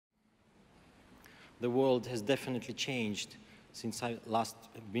the world has definitely changed since I last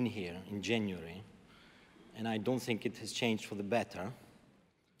been here in January, and I don't think it has changed for the better.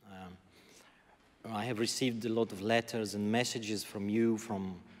 I have received a lot of letters and messages from you,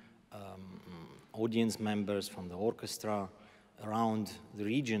 from audience members, from the orchestra around the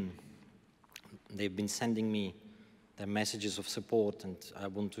region. They've been sending me their messages of support, and I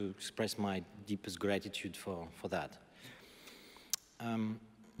want to express my deepest gratitude for that.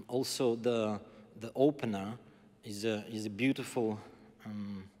 Also, the opener is a beautiful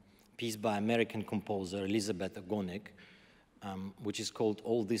piece by American composer Elizabeth Ogonek, which is called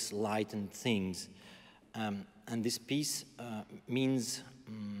All These Light and Things. And this piece means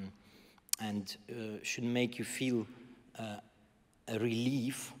and should make you feel a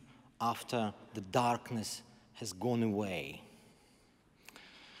relief after the darkness has gone away.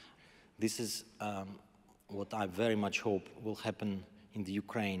 This is what I very much hope will happen in the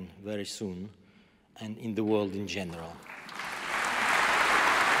Ukraine very soon and in the world in general.